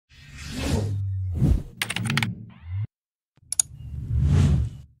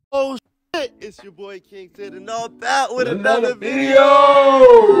It's your boy King Ted, and all back with Another another video.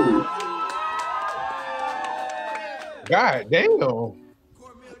 God damn.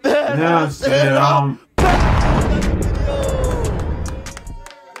 Yeah, I'm saying,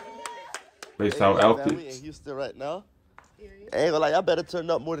 based off Man, we in outfits. Houston right now. I ain't gonna lie, y'all better turn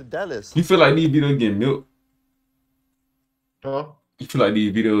up more than Dallas. You feel like these videos getting milked? Huh? You feel like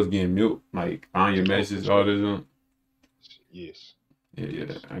these videos getting milked? Like on your messages, all this on? Yes. Yeah,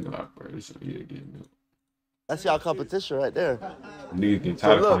 I ain't gonna lie, bro. This getting milked. That's y'all competition right there. Niggas getting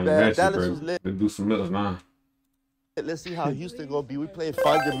tired of look, finding man, matches, Dallas was bro. lit. Let's do some milks now. Let's see how Houston gonna be. We playing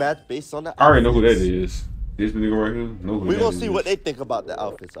Find Your Match based on the outfits. I already know who that is. This nigga right here, know who We that gonna is. see what they think about the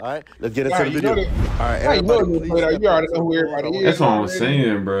outfits, all right? Let's get into Right, the video. you know All right, How you know everybody, you please play that? step You already up to know who the everybody board. is. That's what I'm already.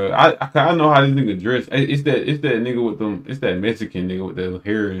 saying, bro. I know how this nigga dress. It's that nigga with them. It's that Mexican nigga with the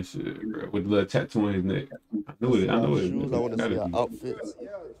hair and shit, bro, with the little tattoo on his neck. I know it. Shoes, I want to see our outfits.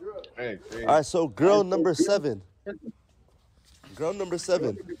 Hey, crazy. All right, so girl number 7. Girl number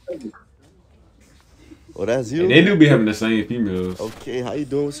 7. Oh, that's you? And they do be having the same females. Okay, how you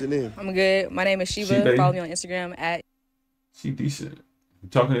doing? What's your name? I'm good. My name is Sheba. Sheba. Follow me on Instagram at She decent. You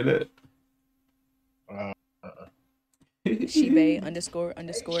talking to that? Sheba__.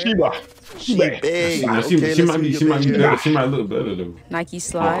 Sheba. Hey, Nah, okay, she let's might be see your better. behavior. She might look better though. Nike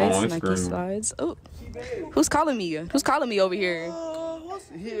slides. On Nike Instagram. slides. Oh, who's calling me? Who's calling me over here?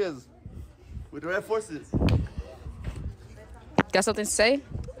 He is with the Red Forces. Got something to say?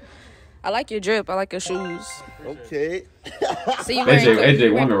 I like your drip. I like your shoes. Okay. See you wearing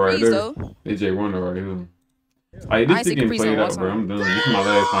AJ Wonder right capris, there. though. AJ Wonder right here. Like I this ain't see shit getting capris played in a out, bro. long I'm done. This is my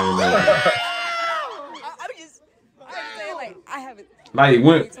last time. I'm saying like I haven't. Like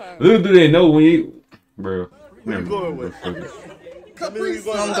when little do they know when you, bro. Who you going with? Come here, you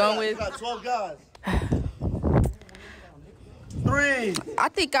I'm going with. Got 12 guys. 3. I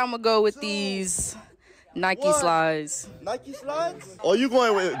think I'm gonna go with these Nike What? slides. Nike slides? Or you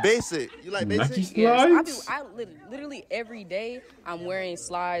going with basic? You like basic? Nike Yes, slides. I literally every day I'm wearing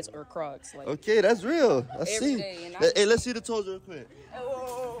slides or Crocs. Like Okay, that's real. I see. day, and Hey, let's see the toes real quick.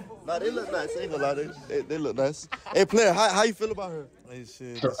 Nah, they look nice. Ain't gonna lie, they look nice. Hey, player, how you feel about her? Hey,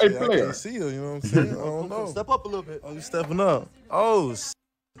 shit, Hey, I player. can't see her, you know what I'm saying? I don't know. Step up a little bit. Oh, you stepping up. Oh,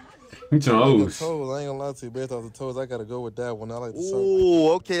 You trying the to toes. I ain't gonna lie to you. Based off the toes, I gotta go with that one. I like the sock. Ooh,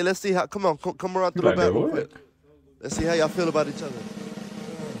 okay. Let's see how. Come on, come around through like the back that real what? quick. Let's see how y'all feel about each other.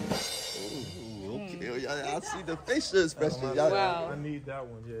 Ooh, okay. I see the facial expression. Y'all, wow. need that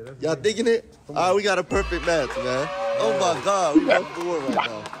one, yeah. That's y'all digging it? All right, we got a perfect match, man. Oh my God, we both for it right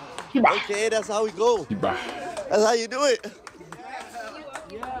now. Okay, that's how we go. Bye. That's how you do it.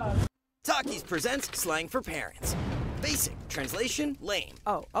 Takis presents Slang for Parents. Basic, translation, lame.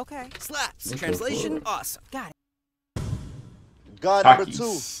 Oh, okay. Slaps, translation, awesome. Got it. God number 2.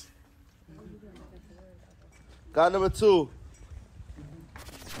 Takis. God number 2.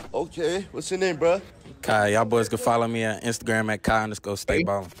 Okay, what's your name, bruh? Kai, y'all boys can follow me on Instagram at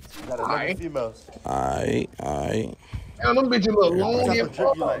Kai_stayballin. Got 11 females. Alright. Damn, them bitches look What long. type of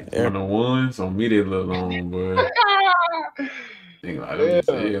drip you like? On the ones on me they look long, boy. Think like that.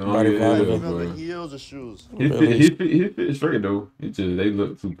 Body Yeah, vibe. Remember boy. heels or shoes? He fit straight though. It's just they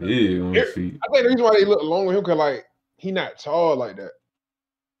look too big on his feet. I think the reason why they look long with him, cause like he not tall like that.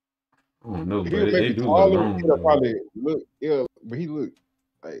 I don't know, If but he was they maybe do look taller, long. he'll Bro. probably look. Yeah, but he look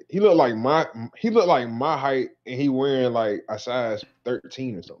like my height, and he wearing like a size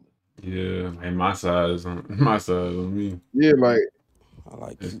 13 or something. Yeah, and my size on me. Yeah, like I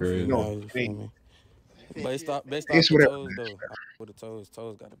like That's cute crazy. females, you feel me? Based off It's the whatever. toes though. With the toes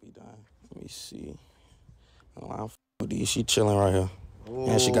gotta be done. Let me see. Oh, I'm with these. She chilling right here.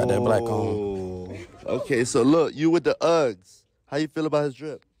 And she got that black on. Okay, so look, you with the Uggs. How you feel about his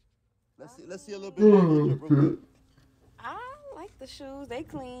drip? Let's see a little bit more of your drip real quick. I like the shoes. They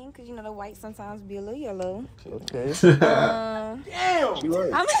clean, because, you know, the white sometimes be a little yellow. Okay. Damn! she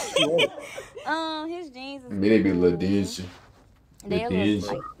right. His jeans is Me they be a little cool. dingy. They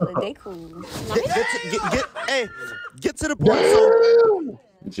dingy. they cool. Get to the point. So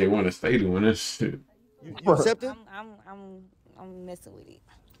Jay want to stay doing that shit. you accept it? I'm messing with it.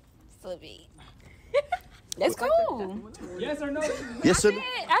 So big. That's cool. Yes or no? I said,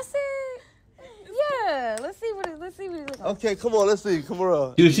 yeah. Let's see what it looks like. Okay, come on, let's see. Come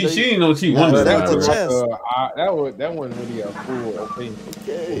on. She didn't know she wanted Well, that. that's a Right? chance. That wasn't really a full opinion.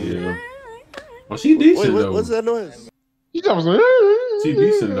 Okay. Yeah. Well, she decent Wait, though. what's that noise? You talking about She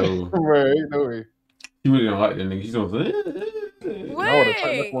decent though. Man, ain't no way. She really don't like that nigga. She's gonna say. Wait, it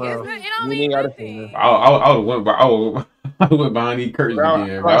don't mean nothing. I would have went, but I would went behind these curtains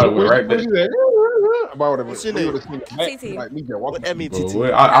again. Bro. I would went right back. About whatever. What's your name? TT. Like me just walking. What that mean, Bro, TT?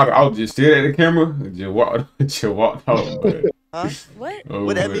 what? I was just staring at the camera and just walked out. Bro. Huh? What? Oh,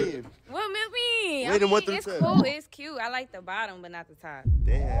 What that man. mean? What mean? Wait, and what them it's said? cool. It's cute. I like the bottom, but not the top.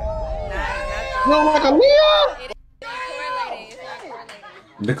 Damn. You don't like a Leo? It's not correlating. It's not correlating.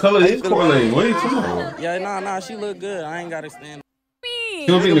 The color is correlating. What are you talking about? Yeah, nah, she look good. I ain't gotta stand. You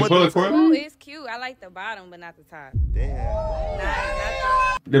don't think the color It's cool. correlating? It's cute. I like the bottom, but not the top. Damn.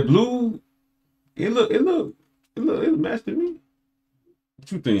 Not The blue, it matched to me.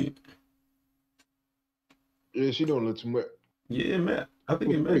 What you think? Yeah, she don't look too much. Yeah, Matt. I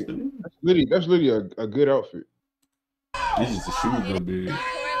think it matched to me. That's literally a good outfit. This is the shoes though, big.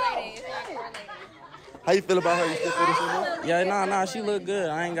 correlating. It's not correlating. How you feel about her? You still feel the same way? Yeah, nah, she look good.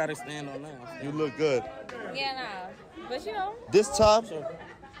 I ain't gotta stand on that. You look good. Yeah, nah. But you know. This time,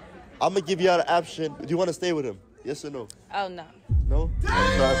 I'm gonna give you the option. Do you want to stay with him? Yes or no? Oh no. No?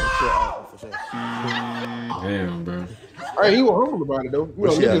 Sorry for sure. All right, for sure. Damn, bro. All right, he was humble about it though. You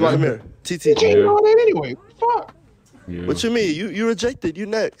know, Yeah, niggas like come me. here. TT. You can't know that anyway. Fuck. Yeah. What you mean? You rejected. You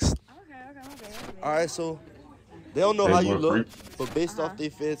next. Okay. All right, so they don't know They how you want look, Frank. but based off their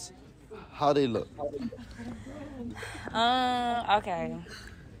fits, how they look. Okay.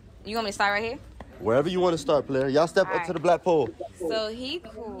 You want me to start right here? Wherever you want to start, player. Y'all step up to the black pole. So he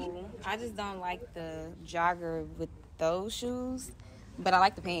cool. I just don't like the jogger with those shoes, but I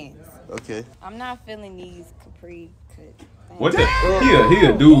like the pants. Okay. I'm not feeling these capri cut things. What the? He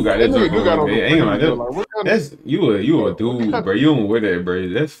a dude got that That nigga joke do got on. on Man. the Ain't gonna premium, lie, like, what kind that's you a dude, bro. You don't wear that, bro.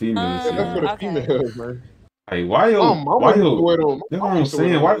 That's female shit. That's for the Okay. females, man. Like why you? My mama Why used to you? wear them. That's what I'm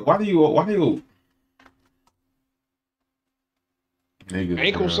saying. Why do you? Niggas,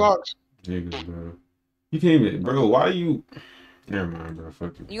 Ankle bro. socks. Niggas, bro. You can't even, bro. Why you? Never mind, bro.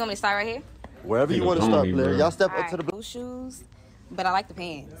 Fuck you. You want me to start right here? Wherever you Nigga want to told start, me, player. bro. Y'all step up Alright, to the black. blue shoes, but I like the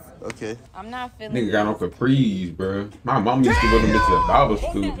pants. Okay. I'm not feeling. Nigga got on capris, bro. My mom used to wear them bitches at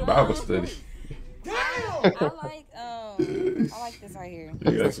Bible study. I like this right here.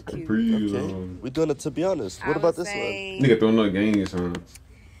 Nigga got This some is cute. capris Okay. on. We're doing it to be honest. What I about would this say, Nigga throwing no gang songs.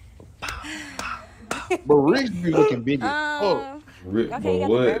 But Rich be looking big as fuck. Rip, Okay, but you got the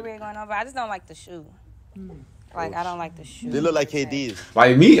what? Burberry going on, but I just don't like the shoe. Like I don't like the shoe. one? They look like KD's.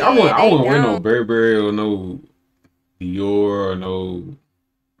 Like me, I Yeah, wouldn't they wear no don't. Burberry or no Dior or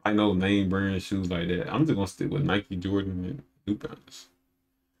no name brand shoes like that. I'm just gonna stick with Nike, Jordan, and New Balance.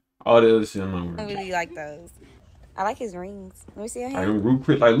 All the other shit I'm not I don't wearing. really like those. I like his rings. Let me see your Like hand. them Root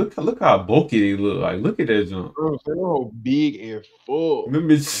Crit, like look how bulky they look. Like look at that jump. Bro, they're all big and full. Them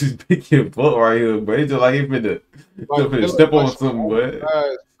bitches big and butt right here, but it's just like he finna step on something, but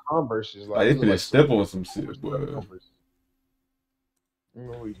Size Converses, like they they look finna step on some shit, boy. Converse. You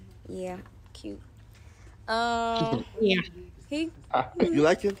know, Yeah, cute. Yeah. He, You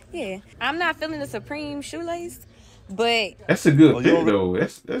like him? yeah. I'm not feeling the Supreme shoelace, but That's a good Oh, you pick don't though.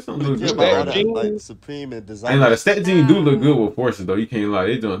 That's something to look Yeah, good but all about. that, jeans. like Supreme and I design. ain't like the stat jeans do look good with forces though. You can't lie,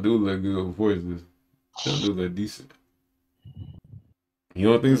 they don't do look good with forces. They don't do look decent. You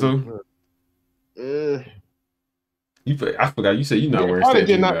don't think so? I forgot you said you not wearing Probably stat just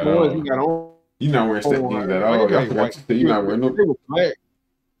jeans not at the ones all. you got on. You not wearing stat jeans at all. I forgot you said you not wearing They no, were black.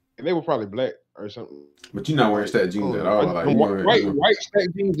 And they were probably black or something. but you not wearing stat jeans at all. Like you wearing, White stack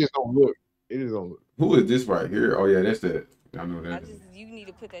jeans just don't look. It just don't look. who is this right here? Oh yeah, that's that. I know that. you need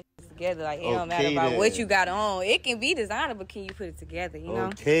to put that shit together. Like it don't matter Okay, about then. what you got on. It can be designer, but can you put it together? You know.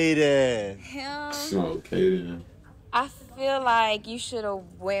 Okay then. Him. Okay then. I feel like you should have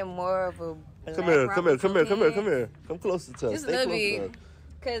went more of a black Come here. pants. Come closer to us. Just a Stay little close to us. bit.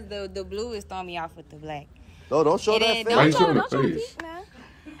 Cause the blue is throwing me off with the black. No, don't show And that then Why face. you showing the don't show face? feet now.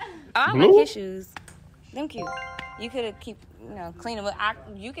 I Blue? like his shoes. Them cute. You could have clean them up.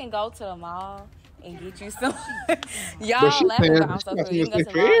 You can go to the mall and get you some. Y'all But she laughing, saying but I'm so she cool. You can go said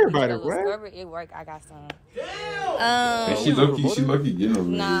to for the mall and everybody, get you a little right? scrubber. It work. I got some. And she lucky getting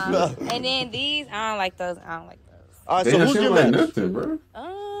them. Nah. And then these, I don't like those. All right, They so don't who's seem your like match? nothing, bro.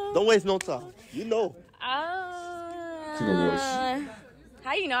 Don't waste no time. You know. She gonna go.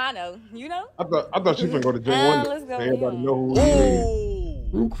 How you know? I know. You know? I thought she was gonna go to J1. let's go Everybody in. know who it is. Oh.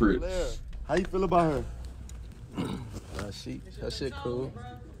 Root Crit. Blair, how you feel about her? That shit cool.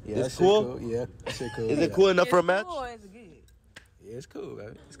 Yeah, It's that shit cool? Yeah, that shit cool. Is it cool enough for a match? Yeah, it's cool,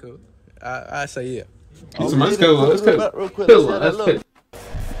 man. It's cool. I say yeah. Let's go. Let's go. Real quick. Let's see how that Let's look. go.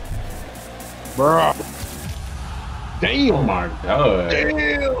 Bruh. Damn. Oh my god.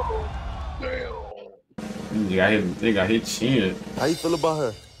 Damn. They got hit chin. How you feel about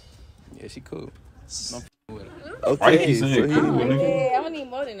her? Yeah, she cool. I'm with her. Why you Okay, keep so saying he. cool, nigga? Yeah, I'm gonna need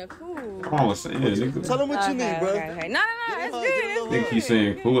more than a cool. Come on, saying, nigga. Tell him what you need, bro. Okay. No, it's good. It's They good. keep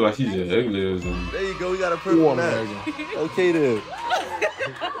saying cool like she's just ugly or something. There you go. We got a perfect Warm, match. Megan. Okay then.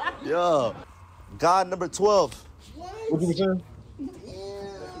 Yo, God number 12. What you were saying?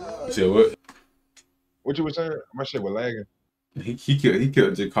 Say what? What you were saying? My shit was lagging. He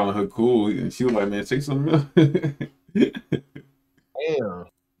kept just calling her cool, and she was like, "Man, take something else." Damn.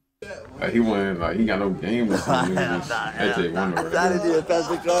 Like he wasn't like he got no game or something. That Jay Wonder. That didn't pass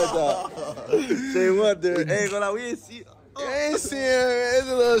the card down. Jay Wonder. Hey, go on. We ain't see. I ain't seeing her. It's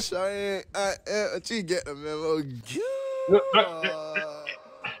a little short. She get the memo.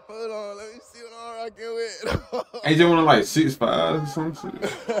 Hold on, let me see what I'm rocking with. AJ wanna like 6'5" or some shit.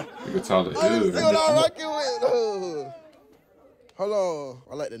 Nigga taller. Let me see what I'm rocking with. Hold on,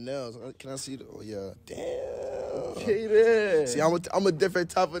 I like the nails. Can I see the? Oh yeah, damn. Okay then. See, I'm a different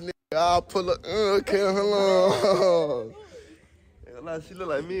type of nigga. I'll pull up. Okay, hold on. She look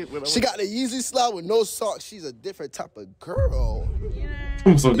like me. When She got the Yeezy slide with no socks. She's a different type of girl.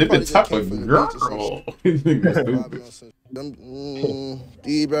 I'm so They different probably type just came of from the girl. beach or Nigga stupid.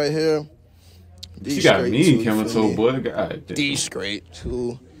 D right here. She got me coming to a boy. God damn. D straight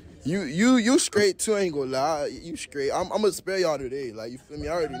too. You straight too. I ain't gonna lie. You straight. I'm gonna spare y'all today. Like you feel me?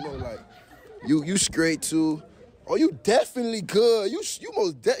 I already know. Like you straight too. Oh, you definitely good. You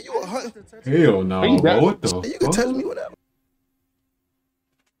most you 100. Hell no. Bro, what the You can fuck? tell me whatever.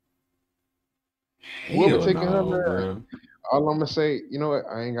 Whoever Hell taking her, no, man. bro. All I'm gonna say, you know what?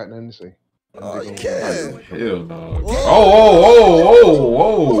 I ain't got nothing to say. Oh, you can. Hell no.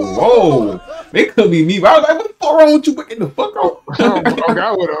 Oh. They could be me. I was like, what the fuck wrong with you? What the fuck wrong? Oh,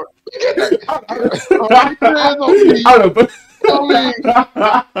 God, what up?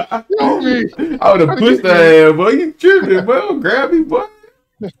 I would have pushed that ass, boy. You tripping, boy. Grab me, boy.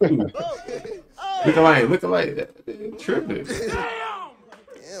 Looking like that. Tripping.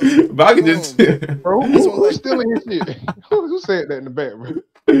 But I could just. Bro, who's stealing his shit? Who said that in the back, bro?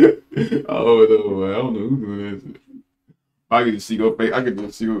 Oh no, man. I don't know who's doing that shit. I can just see your face. I can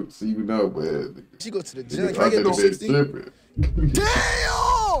just see you now, man. She go to the gym. Can I get no 60? Damn!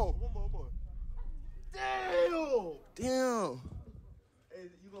 Damn! Hey,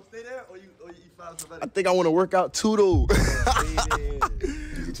 you gonna stay there or you find somebody? I think I want to work out too, though.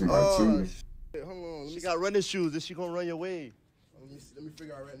 Shit, hold on. She got running shoes. Is she gonna run your way? Let me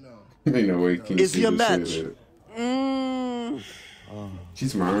figure out right now. Ain't no way. Is he a match?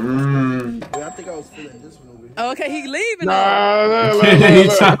 She's my. Yeah, I think I was feeling this one over here. Oh, okay, he leaving.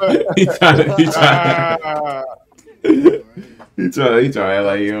 He try to act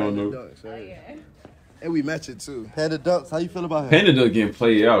like you don't know. And we match it too. Panda Dunks, how you feel about him? Panda Duck getting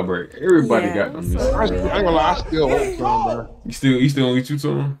played out, bro. Everybody got them. I ain't gonna lie, I still want some, bro. You still want you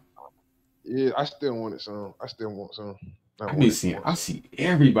some? Yeah, I still wanted some. I still want some. I see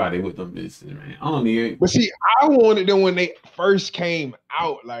everybody with them bitches, man. I don't need it. But see, I wanted them when they first came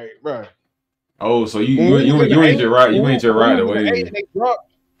out, like, bro. Oh, so you ain't your right. You ain't your right away.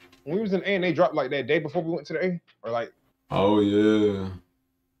 When we was in A and they dropped like that day before we went to the A, or like. Oh yeah.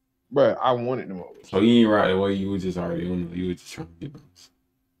 Bro, I wanted them all. So you ain't right away. You were just already on them. You were just trying to get them.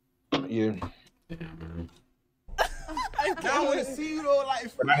 Yeah. Damn, man. I want to see you though, like.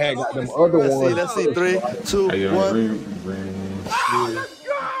 But I had got them other ones. Let's see. 3, 2, 1. Let's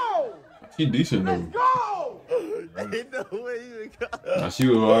go. She decent though. Let's go. Ain't no way you Nah, she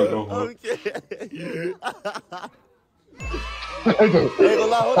was hard though. Okay. Ain't gonna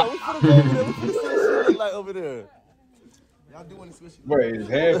lie, hold on. We finna go over there. We finna see what she look like over there. Y'all doing this with Bro, it's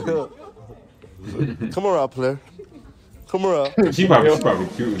heavy. Come around, player. Come around. She probably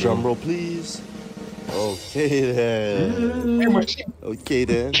cute. Drum roll, please. Okay then. Okay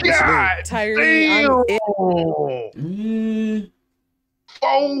then. Tyree, I'm it.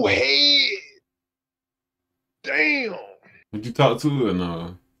 Forehead. Damn. Would you talk to her or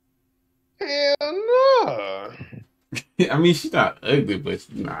no? Hell no. I mean, she's not ugly, but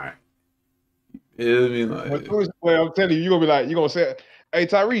she's not. You know what I mean? Like, well, I'm telling you, you're gonna be like, you're gonna say, hey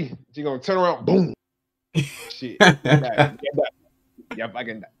Tyree, you're gonna turn around, boom. Shit. Yeah, I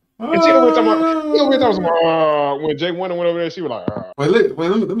can. And she was talking about, when Jay Wonder went over there, she was like, Wait, let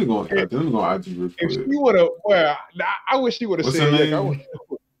me go on IG real quick. If she would have, well, I wish she would have said, her yeah, name?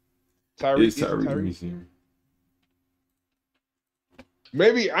 Tyree. It's Tyree. Let me see.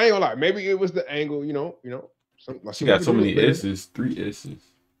 Maybe I ain't gonna lie. Maybe it was the angle. You know. She got so many S's, 3 S's.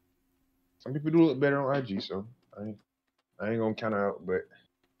 Some people do look better on IG, so I ain't gonna count her out. But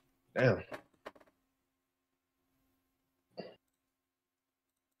damn.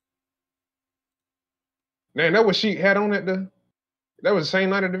 Man, that was she had on at the. That was the same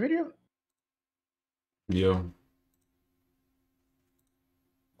night of the video. Yeah.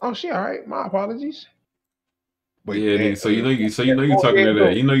 Oh, she all right. My apologies. But yeah, nigga, so you know you talking to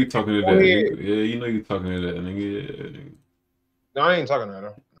that. You know you talking to that. Nigga. Yeah, you know you talking to that, nigga. Yeah, nigga. No, I ain't talking to her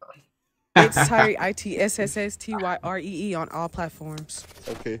though. It's Tyree, ITSSSTYREE on all platforms.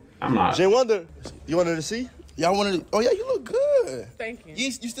 Okay. I'm not. Jay Wonder, you wanted to see? Y'all wanted to, oh yeah, you look good. Thank you.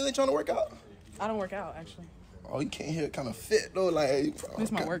 You still ain't trying to work out? I don't work out, actually. Oh, you can't hear it kind of fit though, like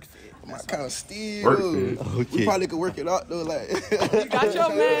It's my work fit. My kind of steel. Work fit. Okay. We probably could work it out though, like. You got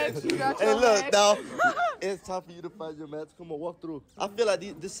your match. You got Hey, your look, match. now, it's time for you to find your match. Come on, walk through. I feel like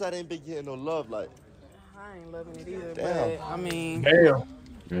this side ain't been getting no love, like. I ain't loving it either, Damn. but I mean, Damn.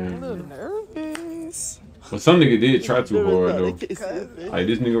 I'm a little nervous. But some nigga did try too hard They though. can't see it, man. Like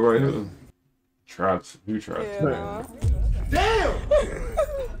this nigga right here. Tried to. You tried to. Yeah.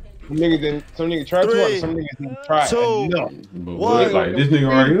 Some niggas try to, or some niggas didn't try So- enough. But Why? what, like this nigga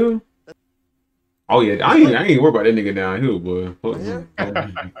right here? Oh yeah, I ain't worried about that nigga down here, boy. Fuck him. Hey,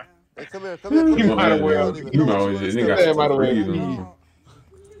 come here, come here. Come You here. might as well. I don't even You know might what as you well. wanna Nigga step got Yeah, at. might as well. freeze on him.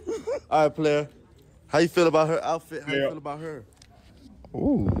 All right, player. How you feel about her outfit? How you Yeah. feel about her?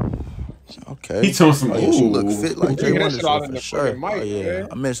 Ooh. Okay. He told some. Oh, yeah, she look Ooh. fit like Jay Nigga, that Wonder shit all so in for the sure. fucking mic, Oh yeah, man.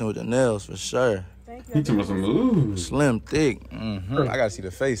 I'm messing with the nails for sure. He told me some. Ooh. Slim, thick. I gotta see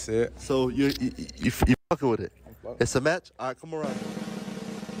the face, it. So you fucking with it. It's a match. All right, come around.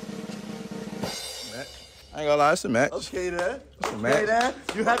 I ain't gonna lie, it's a match. Okay, then. It's a match. then.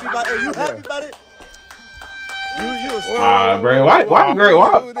 You happy about it? You happy about it? You. Ah, bro. Why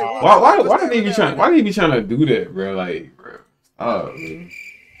did he be trying? Why did he be trying to do that, bro? Like, bro. Oh,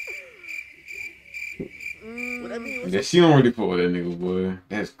 yeah, she don't really fuck with that nigga, boy.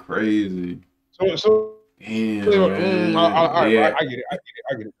 That's crazy. So Damn, man. Yeah. I get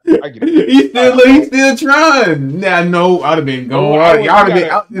it. He's still trying. Nah, no, I'd have been gone. Y'all have been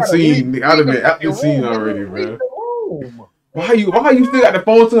out the scene. I'd have been out the scene already, bro. Why you still got the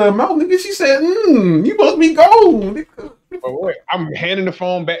phone to her mouth, nigga? She said, you must be gone, nigga. But wait, I'm handing the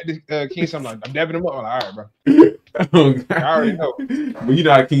phone back to King. So I'm dabbing him up. I'm like, all right, bro. Oh, God. I already know. But you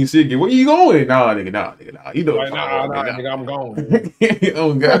know how King shit get. Where you going? Nah, nigga. You know Like, nah, nigga, I'm gone.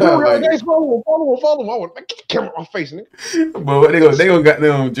 Oh, God. Follow him. I would get the camera on my face, nigga. But what they gonna got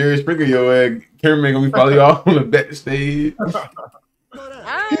them Jerry Springer your ass. Cameraman gonna be follow y'all on the backstage. Get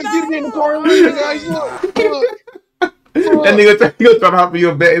in the car and leave, guys. That nigga try to hop in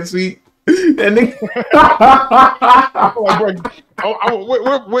your back seat. That nigga.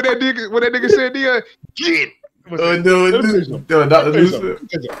 What that nigga said, nigga, get. No, Dr. Lucifer.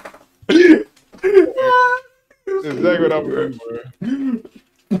 That's exactly what I'm doing, bro.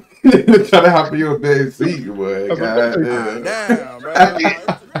 Nigga try to hop in your back seat, boy. God damn. Damn, bro.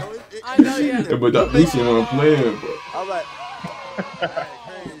 I know, yeah. But Dr. Lucifer wasn't playing, bro. All right.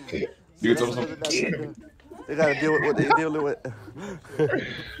 You told something. They gotta deal with what they dealing with.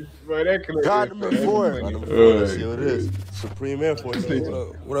 Bro, that could Godman 4. Let's see what it is. Supreme Air Force.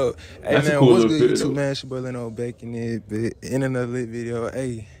 What up? Hey, That's a man, cool what's little good, video. YouTube, man? It's your boy Leno back in another lit video.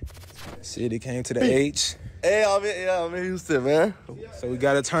 Hey, City came to the H. Hey, I'm in Houston, man. So we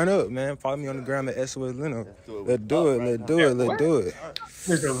gotta turn up, man. Follow me on the gram at SOS Leno. Let's do it.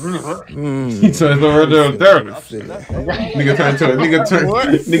 He turned over there. Nigga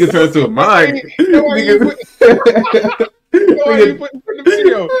turned to a mind. Nigga. You put in the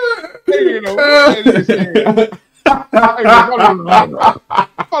video. Hey, you know,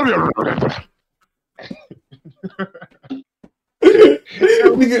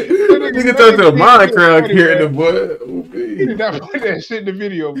 Nigga turned to a Minecraft character, boy. He did not put that shit in the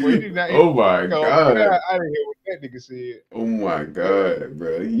video, boy. He did not. Oh my God. I didn't hear what that nigga said. Oh my God,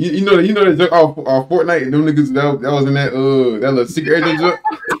 bro. You know that joke off Fortnite. Them niggas that was in that little secret agent joke.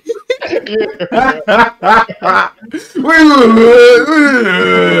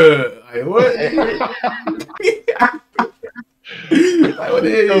 Like what? Like what the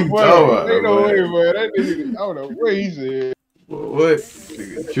hell you talking about? Ain't no boy? way, boy. That nigga, I don't know what he said. What?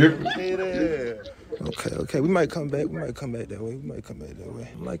 Nigga tripping. Okay. We might come back that way.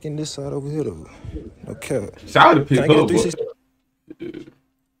 I'm liking this side over here though. No cap. Shout out to Can I people. get a 360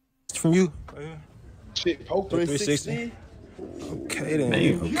 from you? Shit, poke 360. Okay then.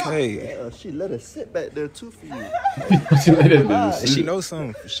 Damn. Okay. Yeah, she let her sit back there too for you. And she knows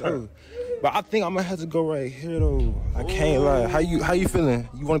something for sure. But I think I'm gonna have to go right here though. I can't lie. How you feeling?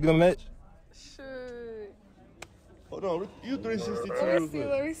 You wanna be my match? Sure. Hold on, you 362 real Let me see. quick.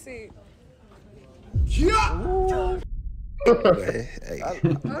 Let me see. Okay.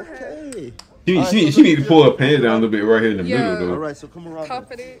 She need to pull her pants down a little bit right here in the Yeah. middle though. All right, so come around.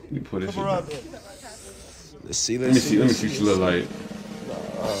 Confident. You put this Come around. shit. Let's see. Let me see what she look like.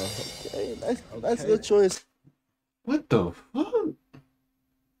 Okay, that's a good choice. What the fuck?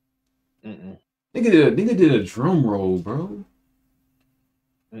 Nigga did a drum roll, bro.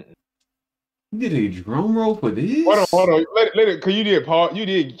 You did a drum roll for this? Hold on. Let it, cause you did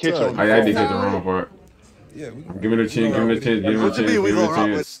catch on. I did catch the wrong part. Yeah, give it a chance. Give it a chance. Give it a chance. Give it a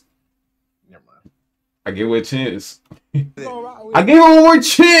chance. I give it a chance. I gave him one more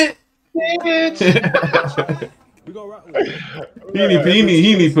chance. We gonna rock with it. He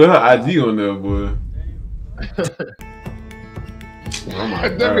need to put her IG on there, boy. Oh my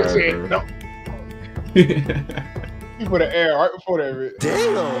god. No. You put an air right before that.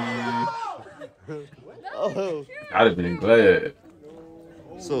 Damn. Oh. I'd have been glad.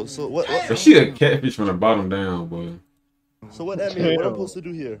 So what? But she a catfish from the bottom down, boy. So what that mean? What I'm supposed to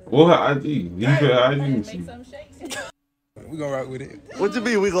do here? Well, her IG. You put her IG. We gonna rock with it. What you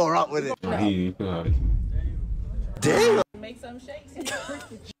mean we gonna rock with it? No, he put her IG. Damn. Make some shakes.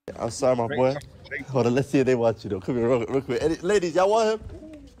 I'm sorry, my boy. Hold on, let's see if they want you though. Come here, real quick. Ladies, y'all want him?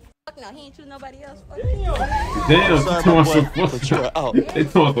 Fuck no, he ain't choose nobody else. Damn, she talking some fuck. They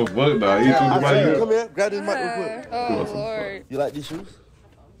talking some fuck, dog. You choose nobody else. Come here, grab this mic real quick. Oh Lord. You like these shoes?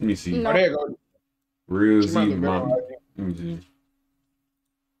 Let me see. No. There you go. Real Z, mama. Let me see.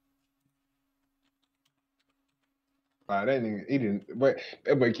 That nigga, he didn't. But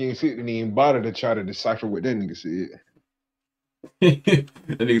that boy can't sit and even bother to try to decipher what that nigga said.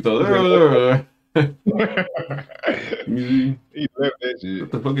 That nigga thought, he left that shit.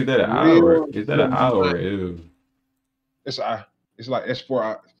 What the fuck is that? An hour? Is that an hour? Ew. It's like it's 4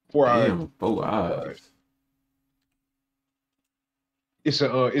 hours. 4 hours. Damn, 4 hours. It's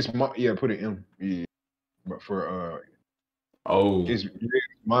yeah, put an M. Yeah. But for it's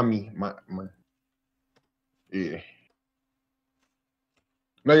mommy, my yeah.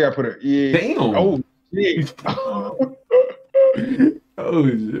 Now you gotta put a yeah. Damn. Oh shit. Oh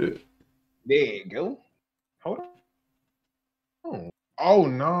shit. There you go. Hold on. Oh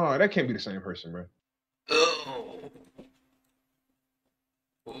no, that can't be the same person, bro.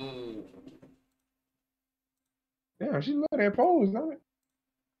 Oh. Yeah, she love that pose, don't it?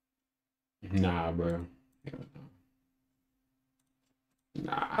 Nah, bro.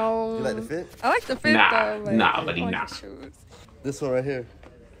 Nah. You like the fit? I like the fit though. Buddy, nah. This one right here.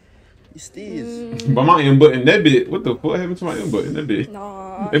 You steez. But my M button, that bit. What the fuck happened to my M button? That bit.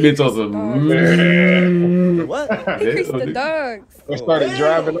 Nah. That bit's also. What? Increase the dogs. I started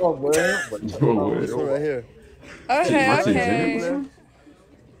driving off, bro. This one right here. Okay.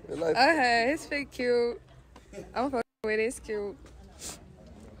 Okay, his fit cute. I'm fucking with it. It's cute.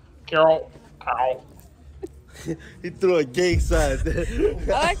 Carol. Ow. He threw a gang sign. I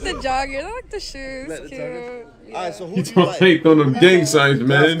like the joggers. I like the shoes. Like the Cute. Yeah. All right, so who You do you don't like? take on them gang signs,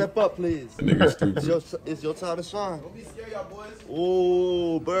 man. Step up, please. That nigga stupid. It's your time to shine. Don't be scared, y'all boys.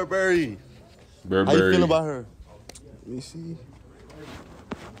 Oh, Burberry. Burberry. How you feel about her? Let me see.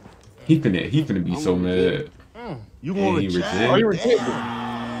 He finna be so mad. You want to reject? Oh, you rejected.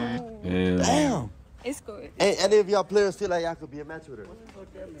 Damn. It's good. Ain't any of y'all players feel like y'all could be a match with her?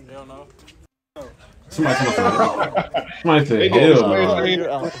 Hell no. Somebody say hell no.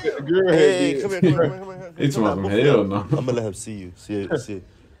 Hey, come here. He told me hell no. I'm gonna let him see you. See it.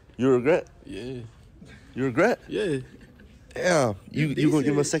 You regret? Yeah. You regret? Yeah. Damn. You gonna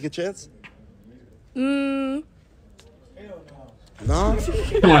give him a second chance? Mm. No.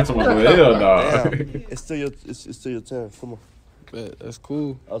 Somebody told me hell no. Damn. It's still your turn. Come on. Bet, that's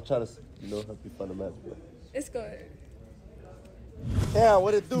cool. I was trying to, have to be fun to match, bro. It's good. Yeah,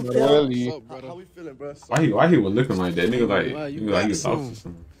 what it do, Really? How we feeling, bro? Why he was looking like that? Nigga like he was lost or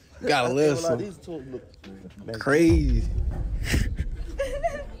something. Gotta live some. These two look Crazy.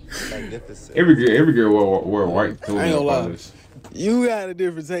 magnificent. Every girl wear white I ain't gonna lie. polish. You got a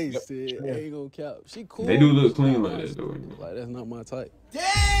different taste, Sid. I ain't gonna cap. She cool. They do look clean like that though. Like, that's not my type.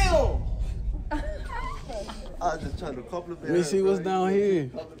 Damn! I was just trying to compliment her. Let me see what's down here.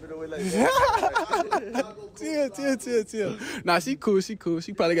 Chill. Nah, she cool. She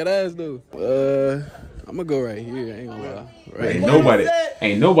probably got ass though. I'm gonna go right here. I ain't gonna lie. Right.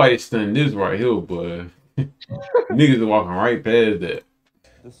 Ain't nobody stunned this right here, but niggas are walking right past that.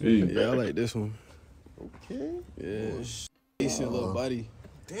 Yeah, I like this one. Okay. Yeah. Decent little body.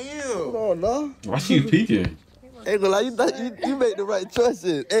 Damn. Hold on, no. Why she peeking? Hey, you made the right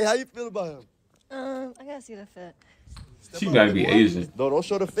choices. Hey, how you feel about him? I gotta see the fit. She gotta be Asian. No, don't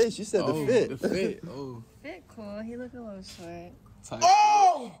show the face. She said the fit. The fit. Oh. Fit cool. He look a little short.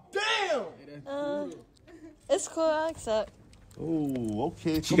 Oh, damn! It's cool. I accept. Oh,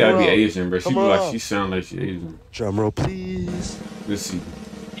 okay. She gotta be Asian, bro. She look like she sound like she Asian. Drum roll, please. Let's see.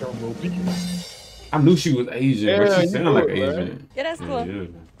 Drum roll, please. I knew she was Asian, Yeah, but she you sound like know it, Asian. Yeah, that's cool. Yeah.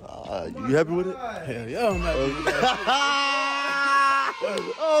 You happy with it? Hell yeah, I'm happy with that.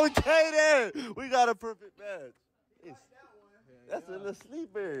 Okay, then. We got a perfect match. That's a little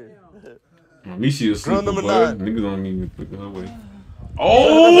sleeper. At least she a sleeper, number boy. 9. Niggas don't even put her away.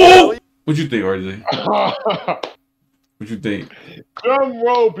 Oh! What you think, RJ? What you think? Drum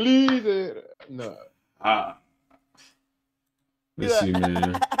roll, please. No. Let's see,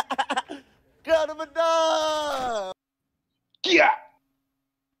 man. Girl number 9. Yeah.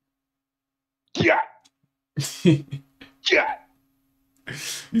 Yeah. Yeah.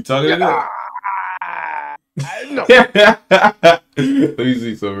 You talking about No. Let me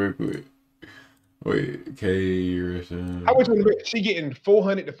see something real quick. Wait, K. How much would it be? She getting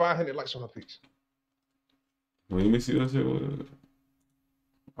 400 to 500 likes on her piece. Wait, let me see that shit.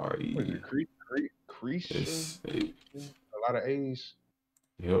 R-E. What is it? Crease? A lot of A's.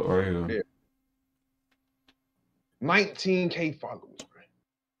 Yep, right here. Yeah. 19K followers, bro.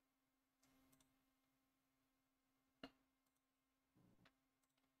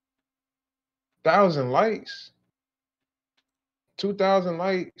 Thousand likes. 2,000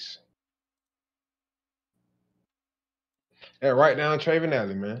 likes. Yeah, right down Traven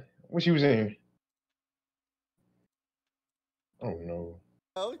Alley, man. What she was in here? Oh no.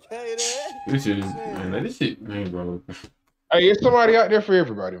 Okay, then. This shit is, man, this shit, man, bro. Hey, it's somebody out there for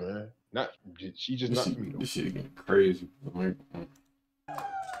everybody, man. Not she just not for me though. This shit getting crazy.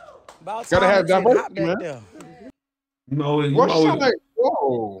 Gotta have diversity, man. You know, What's like,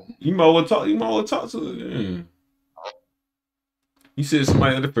 whoa. You might want to talk to her. Yeah. You said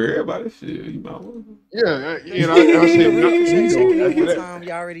somebody out there for everybody. Shit, you might want. Yeah, you know, I said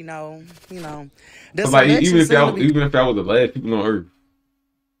you already know, you know. Like even if that was the last people on earth.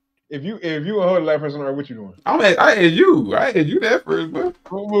 If you were her last person on earth, what you doing? I had you that first, bro.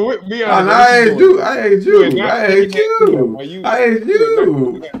 Me, I had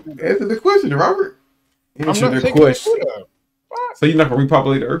you. Answer the question, Robert. Answer the question. So you're not gonna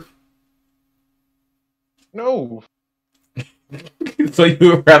repopulate the earth? No. So you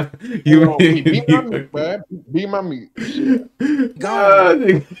would rather be my meat, man. Be my meat. She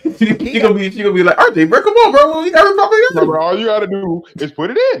gonna be like, RJ, bro, come on, bro. You gotta repopulate the earth. Bro, all you gotta do is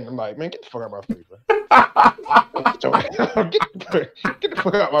put it in. I'm like, man, get the fuck out of my face, bro. get the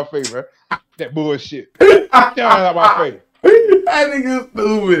fuck out of my face, bro. That bullshit. Get out of my face. That nigga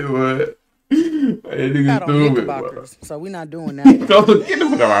stupid, man. That nigga stupid, bro. So we're not doing that. Get the fuck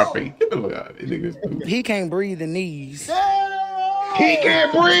out of my face. Get the fuck out. That nigga stupid. He can't breathe in these. He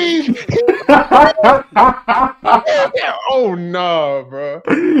can't breathe. Oh no, bro.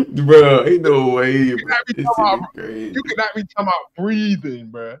 Bro, ain't no way. You cannot be talking about breathing,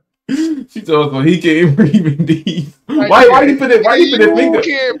 bro. She told us he can't breathe in these. Why you put it? Why you put his finger?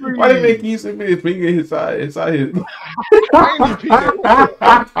 Why did make you put his finger inside his?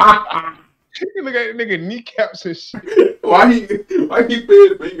 Look at that nigga kneecaps and shit. Why he put his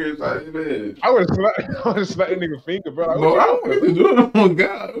finger inside his head? I would have slapped that nigga finger, bro. Like, no, I don't want to do it. Oh my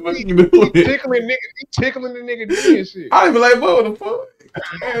god, what you doing? He tickling the nigga knee and shit. I be like, bro, what the fuck?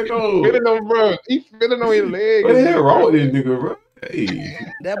 Feeling on, bro. He feeling on his leg. What the hell wrong with this nigga, bro? Hey.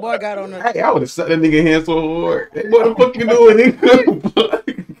 That boy got on the. Hey, I would have sucked that nigga hand so hard. Hey, what the fuck you doing,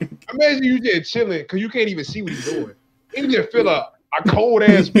 nigga? Imagine you just chilling because you can't even see what he's doing. You just feel a cold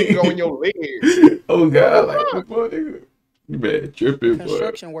ass finger on your leg. Oh god, like what the fuck, nigga? You bad tripping, boy.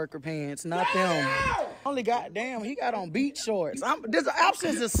 Construction worker pants, not them. Only goddamn, he got on beach shorts. This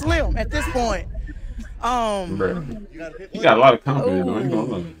options is slim at this point. Bro, he got a lot of confidence, though. Ain't gonna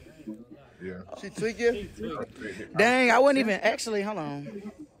lie. Yeah. She tweaking? Dang, I wouldn't even actually. Hold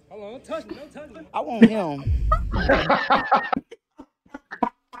on. Don't touch me. I want him.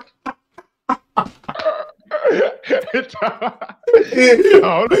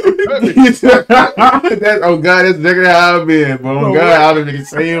 Oh god, that's exactly how I've been, bro. Oh god, I've been the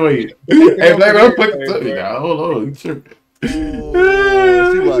same way. Hey, Black, don't fucking touch me now. Hold on, you tripping.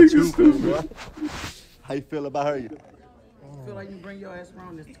 How you feel about her? I feel like you bring your ass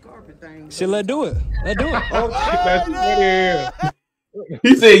around this carpet thing. Shit, let's do it.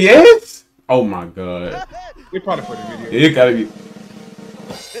 He said yes? Oh my god. They probably for the video. It gotta be.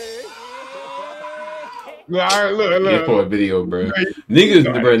 Look. Yeah, for a video, bro.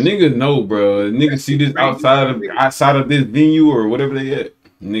 Niggas know, bro. Niggas see this outside of this venue or whatever they at.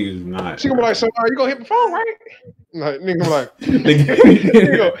 Niggas not. She gonna be like, so you gonna hit the phone, right? Like, nigga like,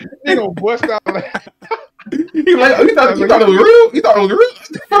 nigga gonna bust out like. He like, you thought it was real? You thought it was real?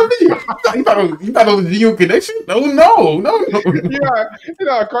 You thought it was a genuine connection? No. You know,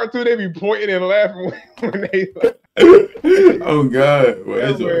 a cartoon they be pointing and laughing when they. Oh god, boy,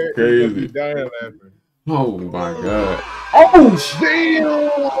 that's so crazy. Dying laughing. Oh my god. Oh shit!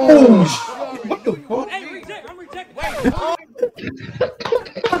 Oh shit! What the fuck? Hey, reject. I'm rejecting.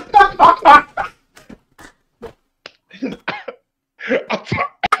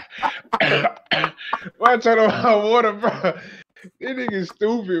 Why turn on hot water, bro? This nigga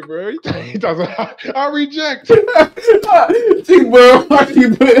stupid, bro. He talks about I reject. See, bro, why you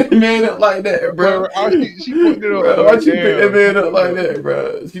put that man up like that, bro? She put it up. Bro, why you put that man up like that,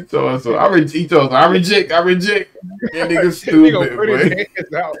 bro? She told us so. He told us, I reject. That nigga stupid, Nigga put his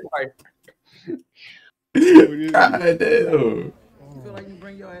hands out like. God damn. You feel like you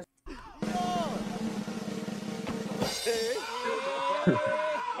bring your ass.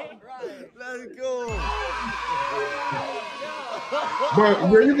 Let's go.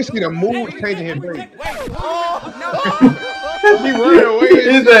 Bro, you can see the mood changing his face. He running away.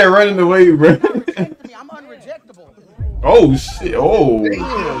 Is that running away, bro? I'm unrejectable. Oh shit! Oh.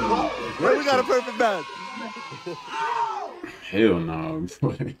 Well, we got a perfect match. Hell no.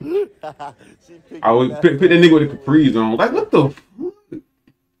 I would put that nigga with the capris on. Like, what the?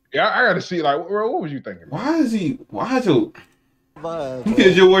 Yeah, I gotta see. Like, bro, what was you thinking? Why is you? You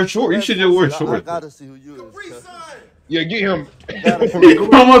could just wear short. You should just wear short. I gotta see who you is. Yeah, get him.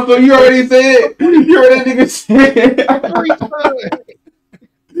 Mama, so you already said. You heard that nigga say.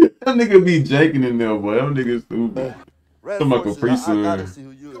 That nigga be jaking in there, boy. That nigga stupid. Some of Capri Sun. I gotta see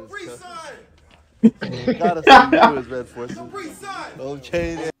who you is. Gotta see who you is, Red Force. Don't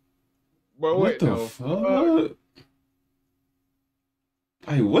change it. Bro, what the fuck?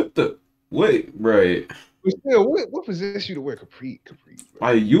 Like, what the? Wait, right. But still, what possessed you to wear capri? Bro?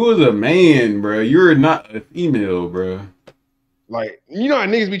 Like, you was a man, bro. You're not a female, bro. Like, you know how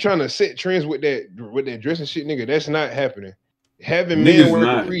niggas be trying to set trends with that dressing shit, nigga. That's not happening. Having Niggas men wear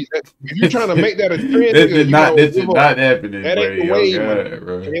not. capris, if you're trying to make that a trend, That's nigga, not happening. that ain't the bro. way, Oh, man. God,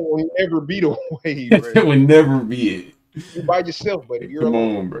 bro. It will never be the way, That bro. would never be it. You by yourself, buddy. You're Come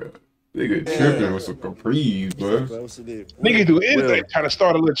alone. on, bro. Nigga tripping with some capris, bro. Niggas do anything, try to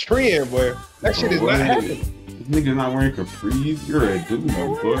start a little trend, boy. That shit is not happening. This nigga not wearing capris. You're a dude,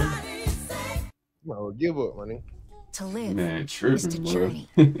 boy. No, give up, money. To live. Man, tripping, bro.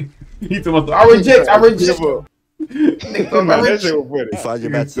 He told me, I reject. Give up. That shit was funny. You find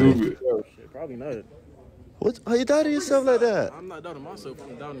your match Stupid. Probably not. What? How you doubting yourself like that? I'm not doubting myself.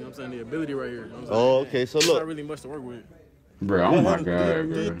 I'm doubting, I'm saying, the ability right here. I'm saying, Oh, okay. So There's look. not really much to work with. Bro, oh my God,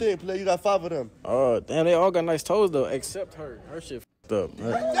 Do your bro. thing, play. You got 5 of them. Damn, they all got nice toes though, except her. Her shit fucked up.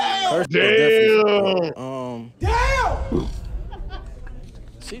 Her shit Damn. definitely fucked up. Damn.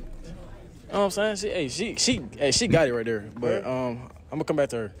 She, you know what I'm saying? She got it right there. But I'm gonna come back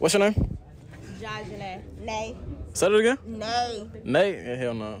to her. What's your name? Jajane. Nay. Say it again. Nay. Nate? Yeah,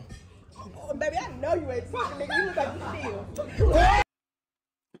 hell no. Oh, baby, I know you ain't fucking, nigga. You look like you still.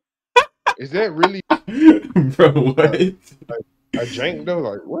 Is that really Bro, what? a jank though?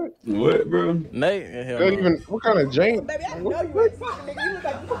 Like what? What, bro? Nate? Yeah, hell That no. even what kind of jank? Baby, I know you ain't fucking, nigga. You look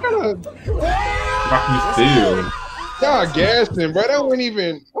like What kind of Like you steal. y'all gassing, bro? That wasn't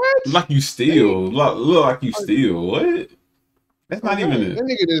even what? Like you steal. Look like you steal. What? That's not even That it.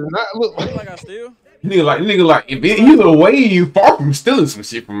 nigga does not look Like I steal? Nigga like, if it, either way, you far from stealing some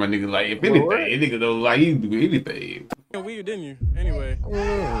shit from a nigga. Like, if anything, nigga don't like you do anything. Weird, didn't you? Anyway.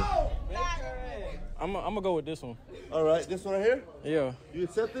 I'm gonna go with this one. All right, this one right here. Yeah. You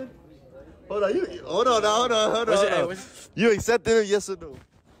accepted? Hold on. What's it? You accepted it? Yes or no?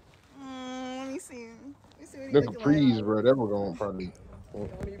 Let me see. the capris, bro. That was gonna probably.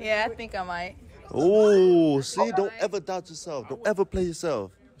 Yeah, I think I might. Oh, see, don't ever doubt yourself. Don't ever play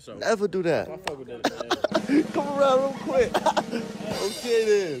yourself. Never do that. Come around real quick. Okay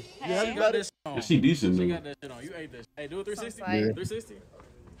then. You haven't got it? Yeah, she decent, She dude. got that shit on. You ate that. Hey, do a 360. Yeah. 360.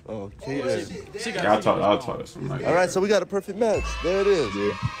 Okay then. Yeah, I'll talk to somebody. All right, so we got a perfect match. There it is.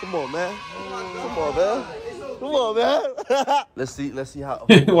 Yeah. Come on, man. Come on, man. Let's see how.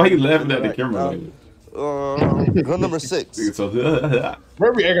 Why you laughing at the camera? Girl number 6.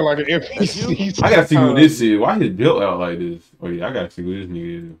 Where we acting like an NPC? I gotta see who this is. Why his built out like this? Oh yeah, I gotta see who this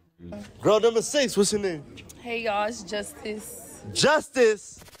nigga is. Girl number 6. What's your name? Hey y'all, it's Justice.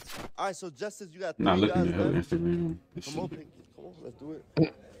 Justice. All right, so Justice, you got 3 Not looking guys at her left. Instagram. Come on, Pinky. Come on, let's do it.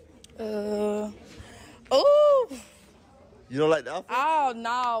 Ooh. You don't like the outfit? Oh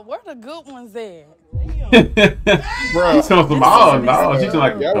no, where the good ones at? Bro, she's some no. She's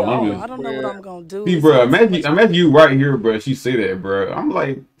like Columbus. I don't know what I'm gonna do. See, bro, imagine you right here, bro. She say that, bro. I'm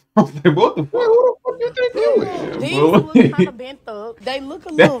like, what the fuck? Who the fuck you think you is? These look kind of bent up. They look a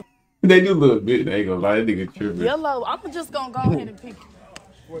little They do a little bit. They ain't gonna lie, that nigga tripping. yellow. I'm just gonna go ahead and pick.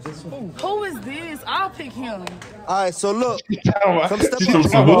 Who is this? I'll pick him. All right, so look. Come step She's up.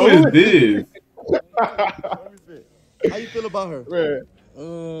 some, who is this? How you feel about her?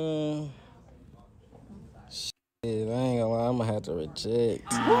 ain't gonna lie, I'm gonna have to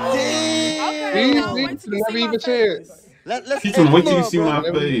reject. Never even said. Let's He told me, wait till you see my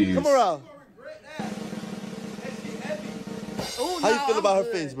face. Come around. How you feel about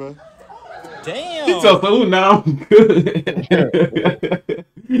her face, bro? Damn. He told me, now I'm good.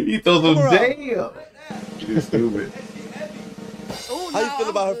 He told him, damn. You're stupid. How you feel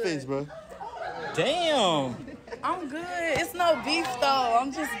about her face, bro? Damn. I'm good. It's no beef though.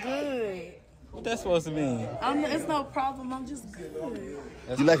 I'm just good. What that's supposed to mean? It's no problem. I'm just good.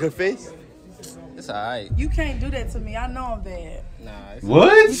 You like her face? It's alright. You can't do that to me. I know I'm bad. Nah. It's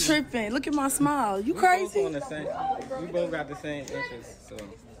What? You tripping? Look at my smile. You crazy? We both got the same interests, so.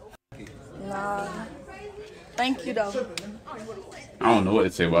 Nah. Thank you though. I don't know what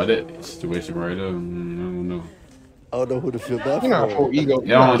to say about that situation right there. I don't know. I don't know who to feel bad for. You're not full ego.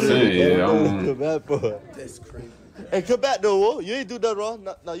 Yeah, I'm saying, yeah. I don't feel bad for her. That's crazy. Hey, come back though, Will. You ain't do that wrong.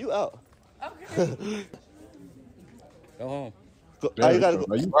 No, you out. Okay. Go home. You gotta go.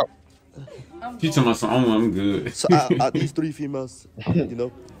 You out. He told me something, I'm good. So out these 3 females, you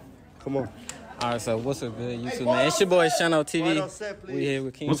know, come on. Alright, so what's up, good YouTube, man? It's your boy, Shano TV. We here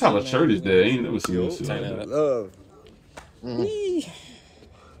with King. What type of shirt is that? I ain't never seen this shit like that. Love. Is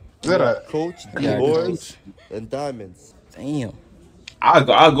that a Coach, Dior's, and Diamonds. Damn. I'll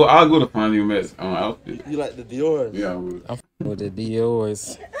go to find you mess on outfit. You like the Dior's? Yeah, I would. I'm with the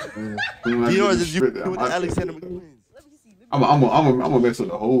Dior's. Dior's is you with the Alexander McQueen. I'm gonna mess up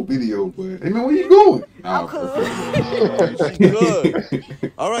the whole video, but hey man, where you going? I'm good.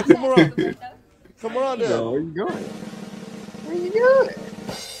 All right, come around. Come around there. Where you going? Where you going?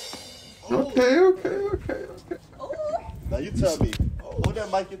 Okay. Now you tell me. Hold that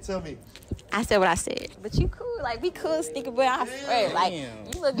mic and tell me. I said what I said. But you cool. Like, we cool, stinker boy. I swear. Like, you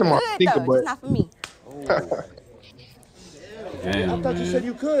look Come on, good, stinker though. boy. Just not for me. Damn, I thought you said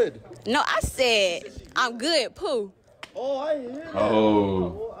you could. No, I said I'm good, poo. Oh, I hear.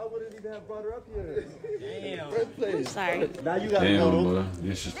 Oh. I wouldn't even have brought her up here. Damn. I'm sorry. Now you gotta Damn, go. boy.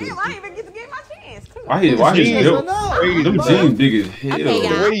 Disrespectful. Damn, I didn't even get to get my chance. Come on. Why his built? Crazy, Them bro. jeans big as hell. Okay, bro.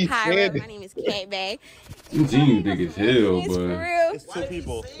 y'all. way you Hi, said my name is Cat Bag. Them jeans big as hell, It's for boy. real. It's 2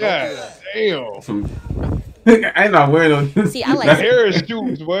 people. God damn. Some, I ain't not wearing them. See, I like The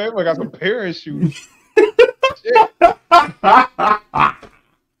parachutes, boy. I got some parachutes.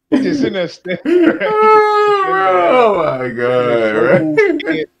 He just sitting there staring. Oh my god, bro.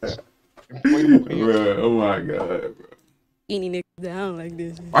 Oh my god, bro. any niggas down like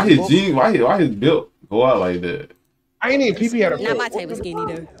this. Why his jeans? Why his built go out like that? I ain't even PP had a Not my type of skinny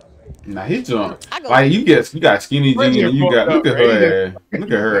though. Nah, his junk. I go- Like you got skinny jeans and you got look at Fucked up, her ass.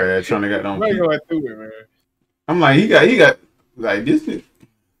 Look at her ass trying to get them. I ain't going through it, man. I'm like he got like this.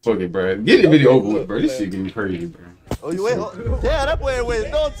 Fuck it, bro. Get the video over with, bro. This shit getting crazy, bro. Oh, you wait. Yeah, that boy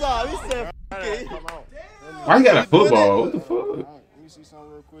waited no time. He said, "F it." Why you got a football? What the fuck? Let me see something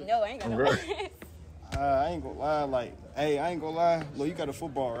real quick. No, I ain't gonna lie. I ain't gonna lie, like, hey, I ain't gonna lie. Look, you got a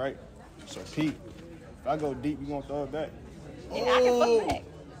football, right? So, Pete, if I go deep, you gonna throw it back? And I can fuck back.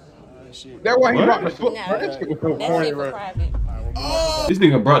 Shit. That's why he What? brought the foot. No, That shit was so that corny, shit for bro. private. This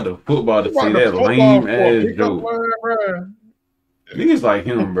nigga brought the football to He brought say the that football lame for a ass pickup joke. line, bro. Niggas like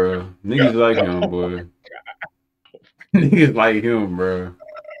him, bro. Niggas like him, boy. Niggas like him, bro.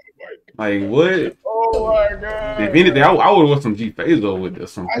 Like what? Oh my god. If anything, I would have want some G Fazo with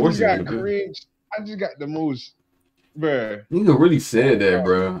this. Some I just forces got with this. cringe. I just got the most, bro. Nigga really said that,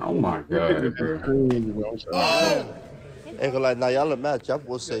 bro. Oh my god, bro. Ain't gonna lie, now y'all a match. Y'all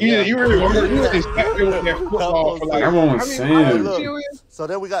will say, Yeah, you really want to with that football for like. Everyone was saying. Look, so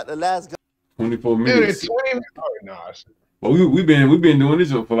then we got the last guy. 24 Yeah, minutes. oh, nah. Well, we've been doing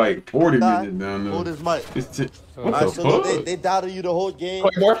this for like 40 minutes down there. Hold this mic. What Alright, the so look, fuck? they doubted you the whole game.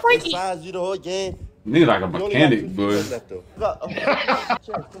 Playboy They Frankie. sized you the whole game. Nigga like a You only got mechanic, 2 boy. females left, though.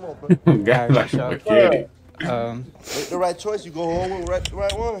 Come on, bro. Guy like a mechanic. Make the right choice. You go home with the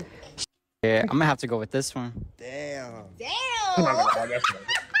right one. Yeah, I'm gonna have to go with this one. Damn.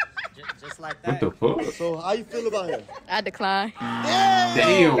 Just like What that. the fuck? So how you feel about him? I decline.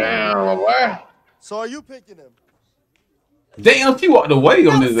 Damn. Damn, boy. So are you picking him? Damn, she walked away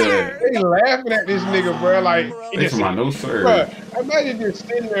on his ass. They laughing at this nigga, bro. Like, he That's just, my no sir. bro, imagine just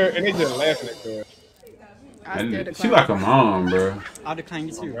sitting there and they just laughing at her. And she like a mom, bro. I'll decline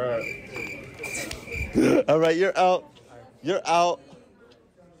you too. All right, you're out. You're out.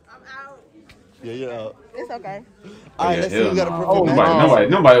 Yeah, you're out. It's okay. All right, Yeah, let's see. We hell got a no. perfect match.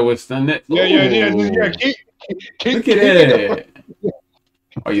 Nobody would stun that. Yeah. Ooh. Keep Look at that.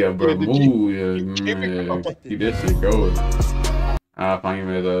 Oh yeah, bro. Move, yeah, man. Keep that shit going. I'll find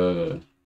him at